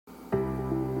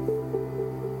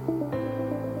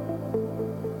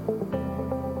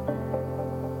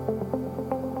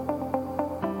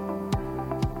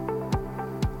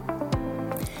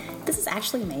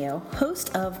Ashley Mayo,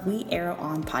 host of We Arrow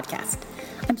On podcast.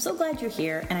 I'm so glad you're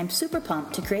here, and I'm super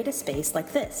pumped to create a space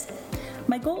like this.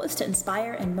 My goal is to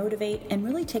inspire and motivate and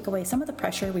really take away some of the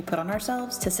pressure we put on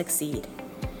ourselves to succeed.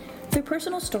 Through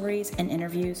personal stories and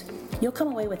interviews, you'll come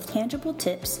away with tangible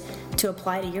tips to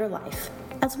apply to your life,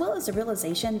 as well as the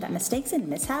realization that mistakes and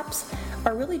mishaps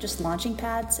are really just launching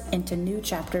pads into new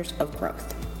chapters of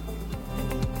growth.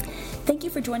 Thank you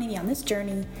for joining me on this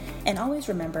journey, and always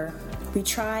remember, we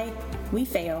try, we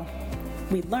fail,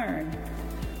 we learn,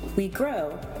 we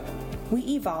grow, we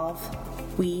evolve,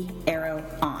 we arrow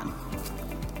on.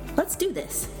 Let's do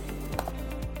this.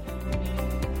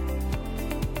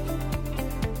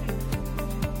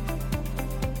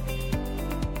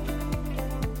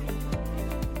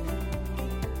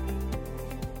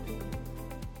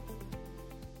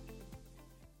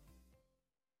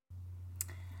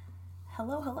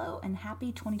 Hello, and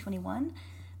happy 2021.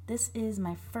 This is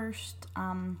my first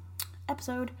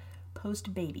episode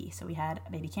post-baby. So we had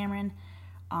baby Cameron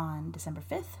on December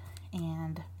 5th,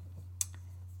 and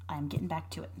I'm getting back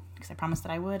to it because I promised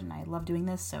that I would, and I love doing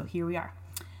this, so here we are.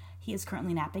 He is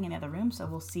currently napping in the other room, so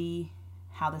we'll see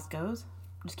how this goes.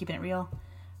 I'm just keeping it real.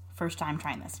 First time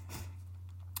trying this.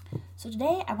 So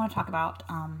today I want to talk about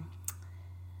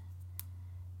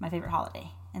my favorite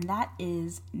holiday, and that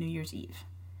is New Year's Eve.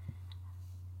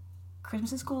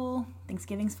 Christmas is cool,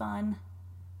 Thanksgiving's fun,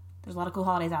 there's a lot of cool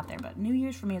holidays out there, but New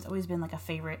Year's for me has always been like a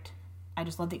favorite. I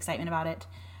just love the excitement about it.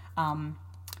 I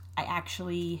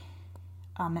actually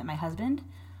met my husband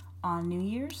on New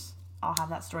Year's. I'll have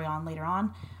that story on later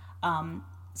on.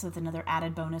 So it's another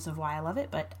added bonus of why I love it,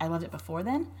 but I loved it before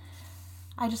then.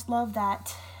 I just love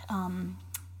that,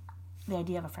 the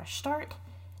idea of a fresh start,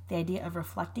 the idea of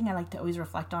reflecting. I like to always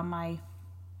reflect on my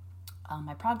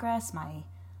progress, my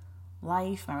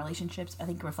life, my relationships. I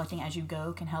think reflecting as you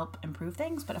go can help improve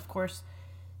things, but of course,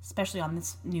 especially on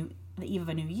the eve of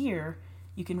a new year,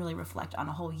 you can really reflect on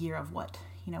a whole year of what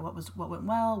went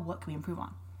well, what can we improve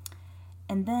on.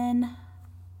 And then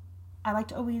I like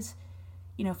to always,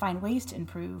 find ways to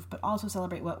improve, but also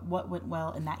celebrate what went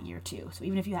well in that year too. So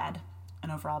even if you had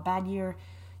an overall bad year,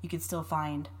 you could still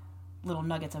find little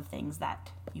nuggets of things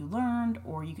that you learned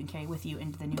or you can carry with you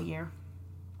into the new year.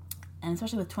 And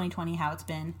especially with 2020, how it's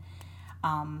been,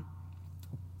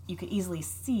 you could easily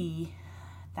see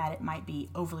that it might be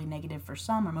overly negative for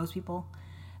some or most people.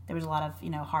 There was a lot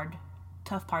of, hard,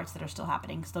 tough parts that are still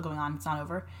happening, still going on. It's not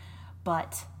over.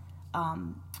 But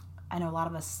I know a lot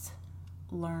of us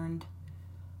learned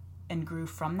and grew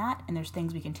from that, and there's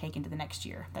things we can take into the next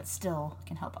year that still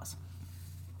can help us.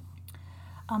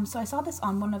 So I saw this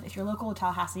on if you're local to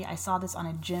Tallahassee, I saw this on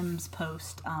a gym's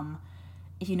post.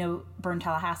 If you know Burn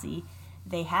Tallahassee,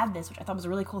 they had this, which I thought was a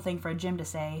really cool thing for a gym to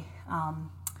say.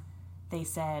 They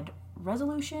said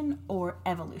resolution or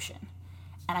evolution.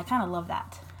 And I kind of love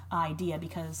that idea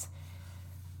because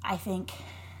I think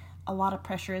a lot of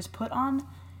pressure is put on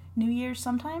New Year's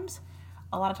sometimes,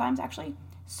 a lot of times actually.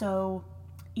 So,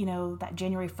 that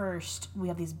January 1st, we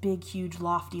have these big, huge,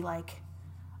 lofty,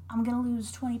 I'm going to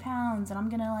lose 20 pounds and I'm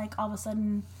going to all of a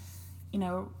sudden,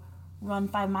 run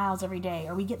 5 miles every day.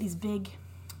 Or we get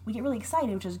really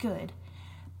excited, which is good.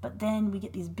 But then we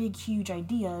get these big, huge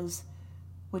ideas,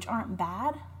 which aren't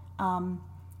bad.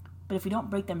 But if we don't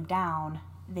break them down,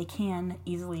 they can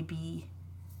easily be,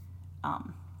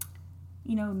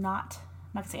 not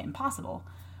to say impossible,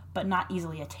 but not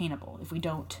easily attainable if we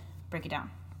don't break it down.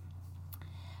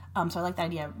 So I like that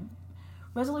idea.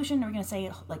 Resolution, are we going to say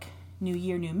new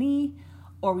year, new me?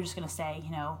 Or are we just going to say,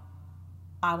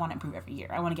 I want to improve every year.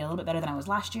 I want to get a little bit better than I was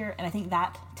last year. And I think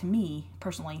that, to me,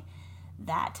 personally,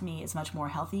 is a much more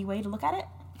healthy way to look at it.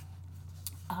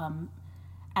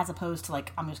 As opposed to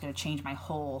I'm just going to change my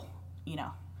whole,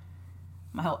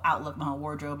 my whole outlook, my whole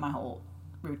wardrobe, my whole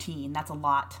routine. That's a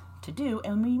lot to do.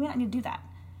 And you may not need to do that.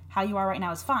 How you are right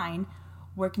now is fine.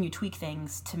 Where can you tweak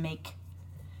things to make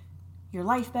your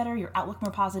life better, your outlook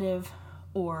more positive?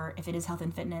 Or if it is health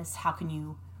and fitness, how can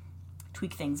you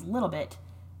tweak things a little bit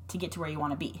to get to where you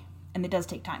want to be? And it does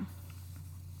take time.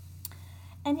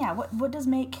 And yeah,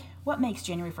 what makes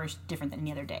January 1st different than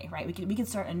any other day, right? We could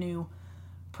start a new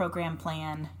program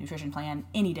plan, nutrition plan,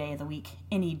 any day of the week,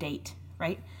 any date,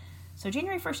 right? So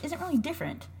January 1st isn't really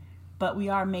different, but we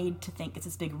are made to think it's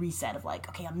this big reset of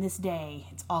okay, on this day,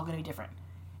 it's all going to be different.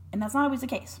 And that's not always the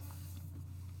case.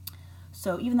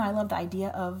 So even though I love the idea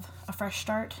of a fresh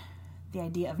start, the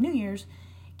idea of New Year's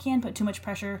can put too much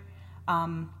pressure.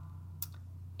 And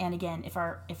again, if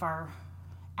our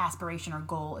aspiration or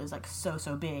goal is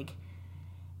so big,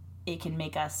 it can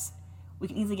make us, we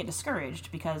can easily get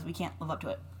discouraged because we can't live up to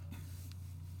it.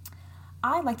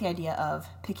 I like the idea of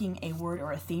picking a word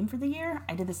or a theme for the year.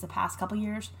 I did this the past couple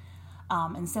years.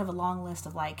 Instead of a long list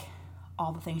of like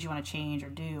all the things you want to change or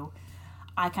do,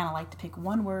 I kind of like to pick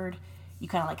one word. You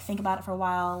kind of like think about it for a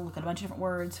while, look at a bunch of different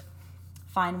words,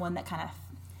 find one that kind of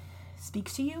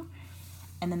speaks to you,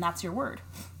 and then that's your word.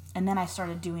 And then I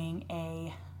started doing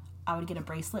I would get a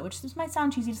bracelet, which this might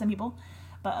sound cheesy to some people,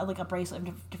 but like a bracelet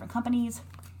of different companies.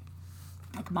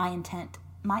 Like My Intent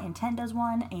does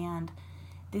one, and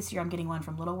this year I'm getting one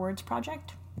from Little Words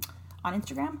Project on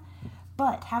Instagram.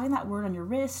 But having that word on your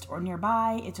wrist or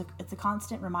nearby, it's a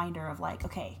constant reminder of like,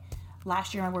 okay,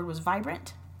 last year my word was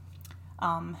vibrant,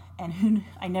 and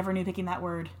I never knew picking that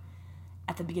word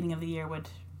at the beginning of the year would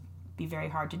be very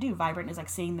hard to do. Vibrant is like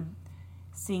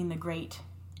seeing the great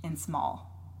in small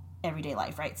everyday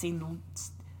life, right?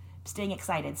 Staying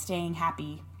excited, staying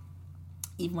happy,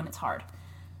 even when it's hard.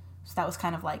 So that was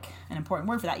kind of like an important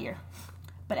word for that year.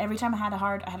 But every time I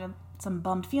had some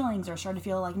bummed feelings or started to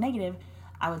feel like negative,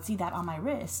 I would see that on my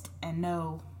wrist and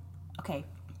know, okay,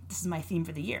 this is my theme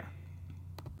for the year.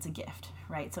 It's a gift,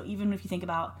 right? So even if you think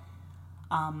about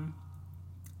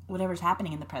whatever's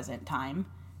happening in the present time,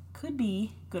 could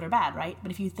be good or bad, right?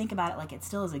 But if you think about it like it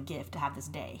still is a gift to have this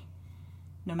day,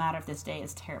 no matter if this day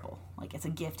is terrible. Like it's a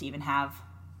gift to even have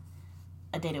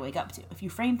a day to wake up to. If you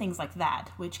frame things like that,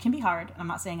 which can be hard, I'm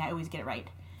not saying I always get it right,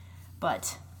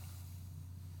 but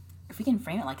if we can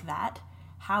frame it like that,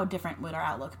 how different would our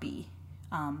outlook be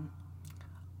on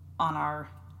our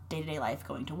day-to-day life,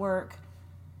 going to work,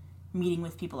 meeting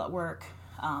with people at work,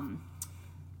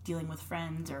 dealing with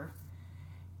friends or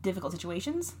difficult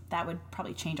situations? That would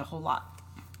probably change a whole lot.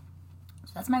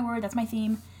 So that's my word, that's my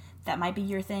theme. That might be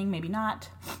your thing, maybe not.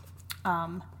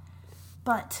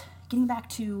 But getting back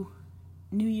to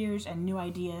New Year's and new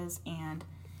ideas and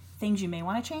things you may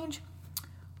want to change,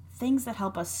 things that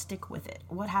help us stick with it.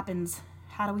 What happens?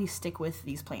 How do we stick with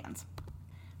these plans?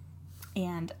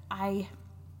 And I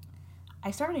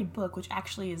started a book which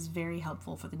actually is very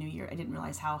helpful for the new year. I didn't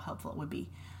realize how helpful it would be.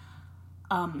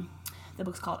 The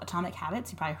book's called Atomic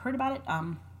Habits. You probably heard about it.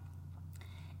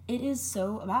 It is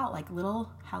so about like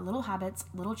how little habits,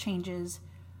 little changes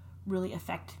really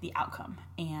affect the outcome.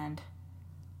 And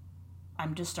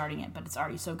I'm just starting it, but it's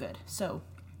already so good. So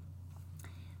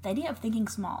the idea of thinking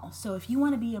small. So if you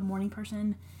want to be a morning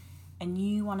person and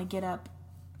you want to get up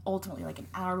ultimately like an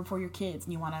hour before your kids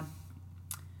and you want to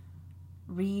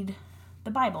read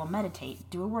the Bible, meditate,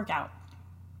 do a workout,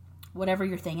 whatever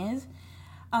your thing is,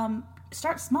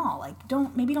 start small. Like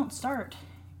don't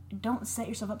set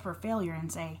yourself up for failure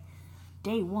and say,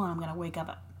 day one, I'm going to wake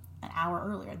up an hour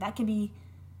earlier. That can be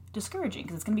discouraging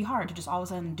because it's going to be hard to just all of a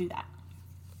sudden do that.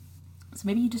 So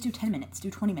maybe you just do 10 minutes, do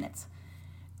 20 minutes,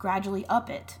 gradually up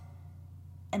it,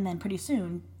 and then pretty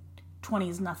soon 20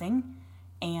 is nothing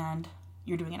and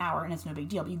you're doing an hour and it's no big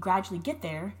deal. But you gradually get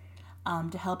there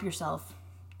to help yourself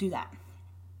do that.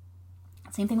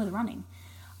 Same thing with running.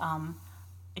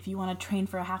 If you want to train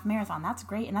for a half marathon, that's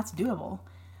great and that's doable,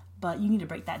 but you need to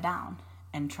break that down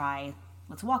and try,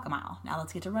 let's walk a mile. Now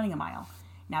let's get to running a mile.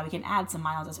 Now we can add some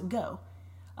miles as we go.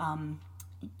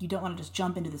 You don't want to just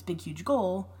jump into this big, huge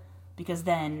goal because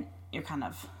then you're kind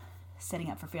of setting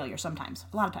up for failure sometimes,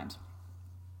 a lot of times.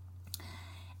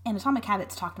 And Atomic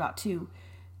Habits talked about too,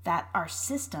 that the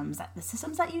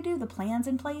systems that you do, the plans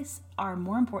in place, are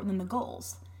more important than the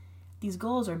goals. These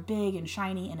goals are big and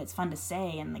shiny and it's fun to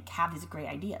say and like have these great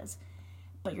ideas.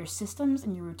 But your systems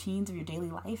and your routines of your daily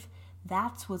life,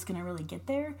 that's what's going to really get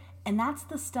there. And that's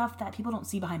the stuff that people don't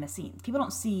see behind the scenes. People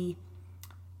don't see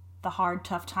the hard,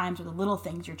 tough times or the little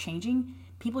things you're changing.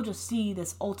 People just see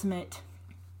this ultimate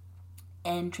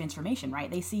end transformation, right?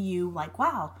 They see you like,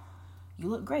 wow, you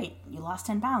look great. You lost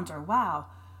 10 pounds, or wow,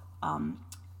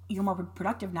 you're more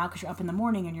productive now because you're up in the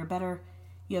morning and you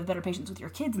have better patience with your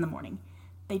kids in the morning.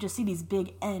 They just see these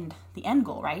the end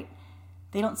goal, right?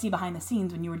 They don't see behind the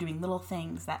scenes when you were doing little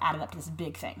things that added up to this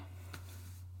big thing.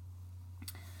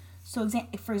 So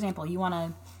for example, you want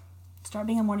to start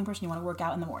being a morning person, you want to work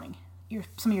out in the morning.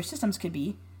 Some of your systems could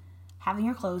be having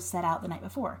your clothes set out the night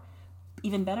before.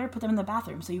 Even better, put them in the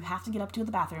bathroom. So you have to get up to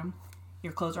the bathroom.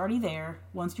 Your clothes are already there.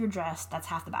 Once you're dressed, that's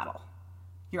half the battle.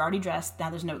 You're already dressed.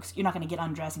 Now you're not going to get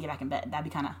undressed and get back in bed.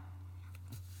 That'd be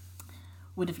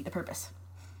would defeat the purpose.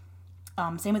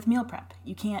 Same with meal prep.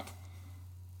 You can't,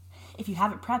 if you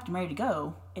have it prepped and ready to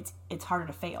go, it's harder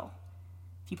to fail.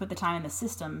 If you put the time in the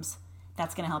systems,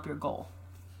 that's going to help your goal.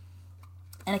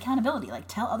 And accountability, like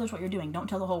tell others what you're doing. Don't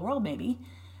tell the whole world maybe,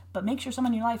 but make sure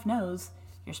someone in your life knows,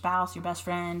 your spouse, your best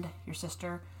friend, your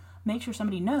sister. Make sure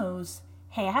somebody knows,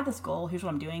 hey, I have this goal, here's what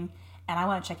I'm doing, and I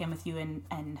want to check in with you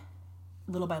and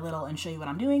little by little and show you what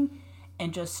I'm doing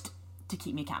and just to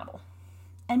keep me accountable.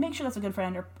 And make sure that's a good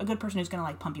friend or a good person who's going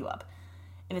to pump you up.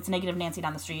 If it's negative Nancy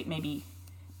down the street, maybe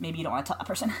you don't want to tell that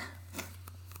person.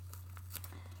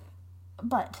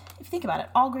 But if you think about it,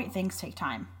 all great things take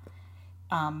time.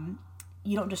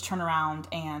 You don't just turn around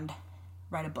and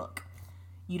write a book.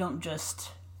 You don't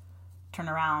just turn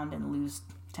around and lose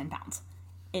 10 pounds.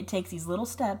 It takes these little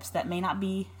steps that may not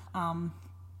be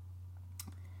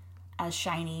as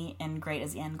shiny and great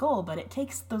as the end goal, but it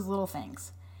takes those little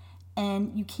things.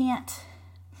 And you can't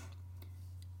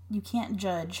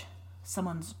judge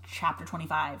someone's chapter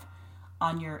 25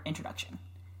 on your introduction.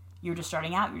 You're just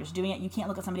starting out, you're just doing it. You can't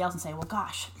look at somebody else and say, well,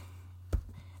 gosh,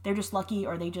 they're just lucky,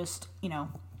 or they just,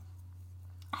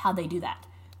 how'd they do that?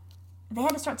 They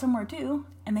had to start somewhere too,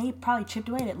 and they probably chipped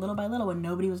away at it little by little when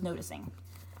nobody was noticing.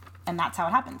 And that's how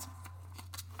it happens.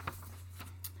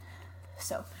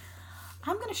 So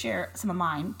I'm going to share some of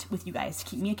mine with you guys to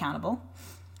keep me accountable.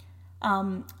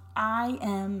 I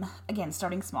am, again,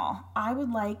 starting small. I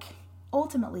would like,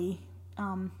 ultimately,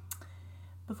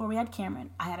 before we had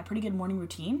Cameron, I had a pretty good morning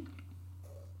routine.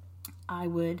 I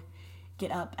would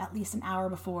get up at least an hour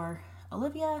before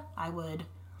Olivia. I would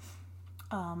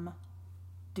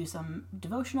do some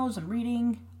devotionals, some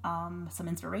reading, some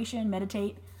inspiration,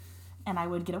 meditate, and I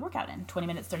would get a workout in, 20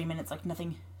 minutes, 30 minutes,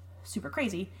 nothing super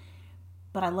crazy.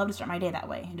 But I love to start my day that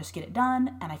way and just get it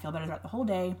done, and I feel better throughout the whole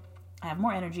day. I have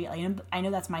more energy. I know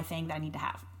that's my thing that I need to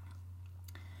have.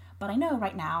 But I know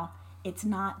right now it's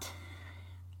not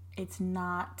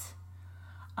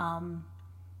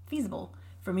feasible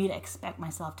for me to expect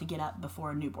myself to get up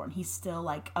before a newborn. He's still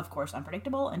of course,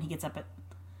 unpredictable, and he gets up at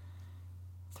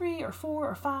 3 or 4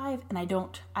 or 5, and I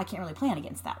can't really plan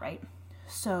against that, right?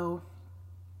 So,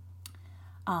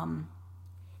 in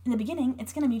the beginning,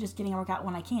 it's going to be just getting a workout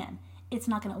when I can. It's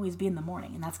not going to always be in the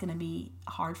morning, and that's going to be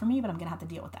hard for me, but I'm going to have to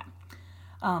deal with that.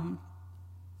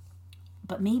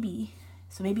 But maybe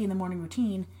in the morning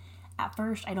routine, at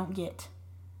first I don't get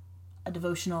a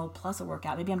devotional plus a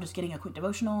workout. Maybe I'm just getting a quick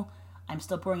devotional. I'm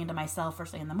still pouring into myself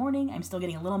first thing in the morning. I'm still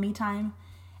getting a little me time,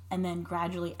 and then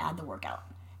gradually add the workout.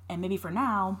 And maybe for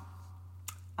now,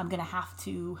 I'm going to have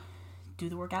to do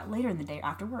the workout later in the day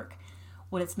after work,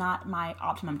 when it's not my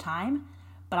optimum time,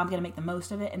 but I'm going to make the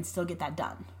most of it and still get that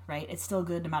done, right? It's still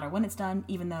good no matter when it's done,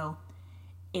 even though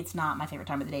it's not my favorite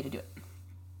time of the day to do it.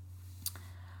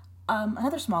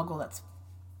 Another small goal that's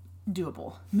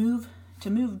doable, move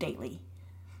daily.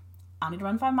 I don't need to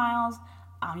run 5 miles.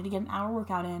 I don't need to get an hour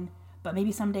workout in, but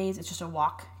maybe some days it's just a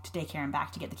walk to daycare and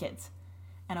back to get the kids.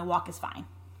 And a walk is fine.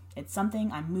 It's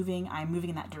something I'm moving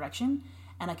in that direction,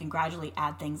 and I can gradually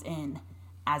add things in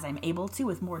as I'm able to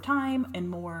with more time and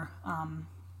more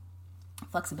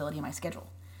flexibility in my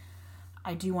schedule.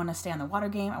 I do want to stay on the water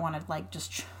game. I want to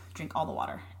just drink all the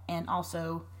water, and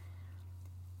also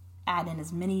add in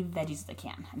as many veggies as I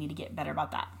can. I need to get better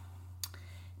about that.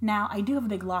 Now, I do have a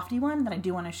big lofty one that I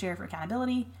do want to share for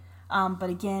accountability, but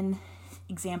again,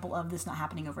 example of this not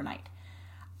happening overnight.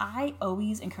 I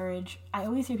always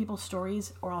hear people's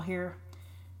stories, or I'll hear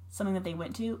something that they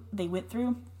went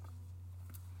through,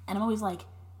 and I'm always like,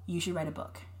 you should write a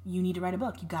book. You need to write a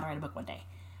book. You got to write a book one day.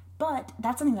 But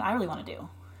that's something that I really want to do.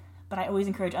 But I always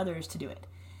encourage others to do it.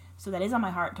 So that is on my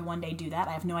heart to one day do that.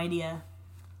 I have no idea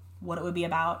what it would be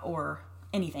about or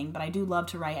anything, but I do love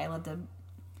to write. I love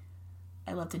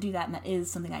to do that, and that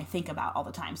is something I think about all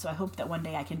the time. So I hope that one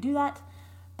day I can do that.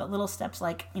 But little steps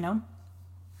like,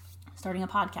 starting a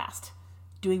podcast,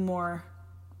 doing more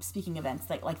speaking events,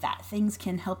 like that. Things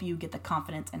can help you get the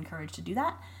confidence and courage to do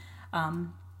that.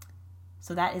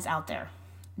 So that is out there,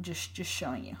 just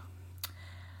showing you.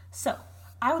 So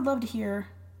I would love to hear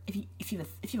if you have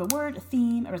a word, a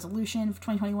theme, a resolution for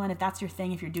 2021, if that's your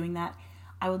thing, if you're doing that.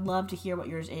 I would love to hear what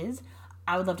yours is.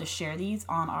 I would love to share these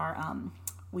on our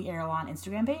We Arrow On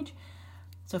Instagram page.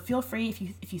 So feel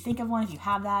free, if you think of one, if you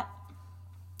have that,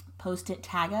 post it,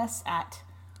 tag us at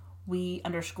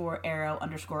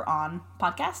we_arrow_on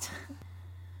podcast.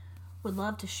 Would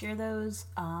love to share those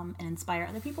and inspire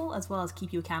other people, as well as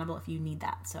keep you accountable if you need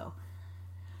that. So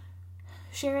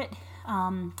share it,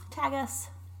 tag us,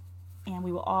 and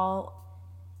we will all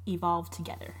evolve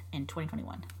together in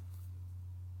 2021.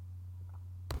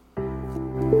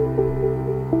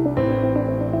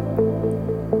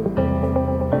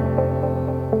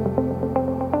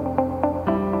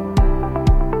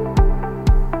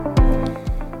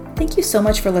 Thank you so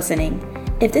much for listening.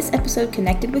 If this episode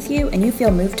connected with you and you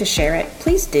feel moved to share it,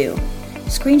 please do.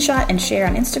 Screenshot and share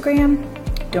on Instagram.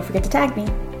 Don't forget to tag me.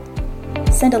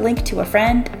 Send a link to a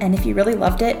friend, and if you really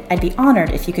loved it, I'd be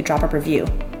honored if you could drop a review.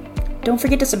 Don't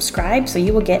forget to subscribe so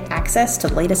you will get access to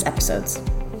the latest episodes.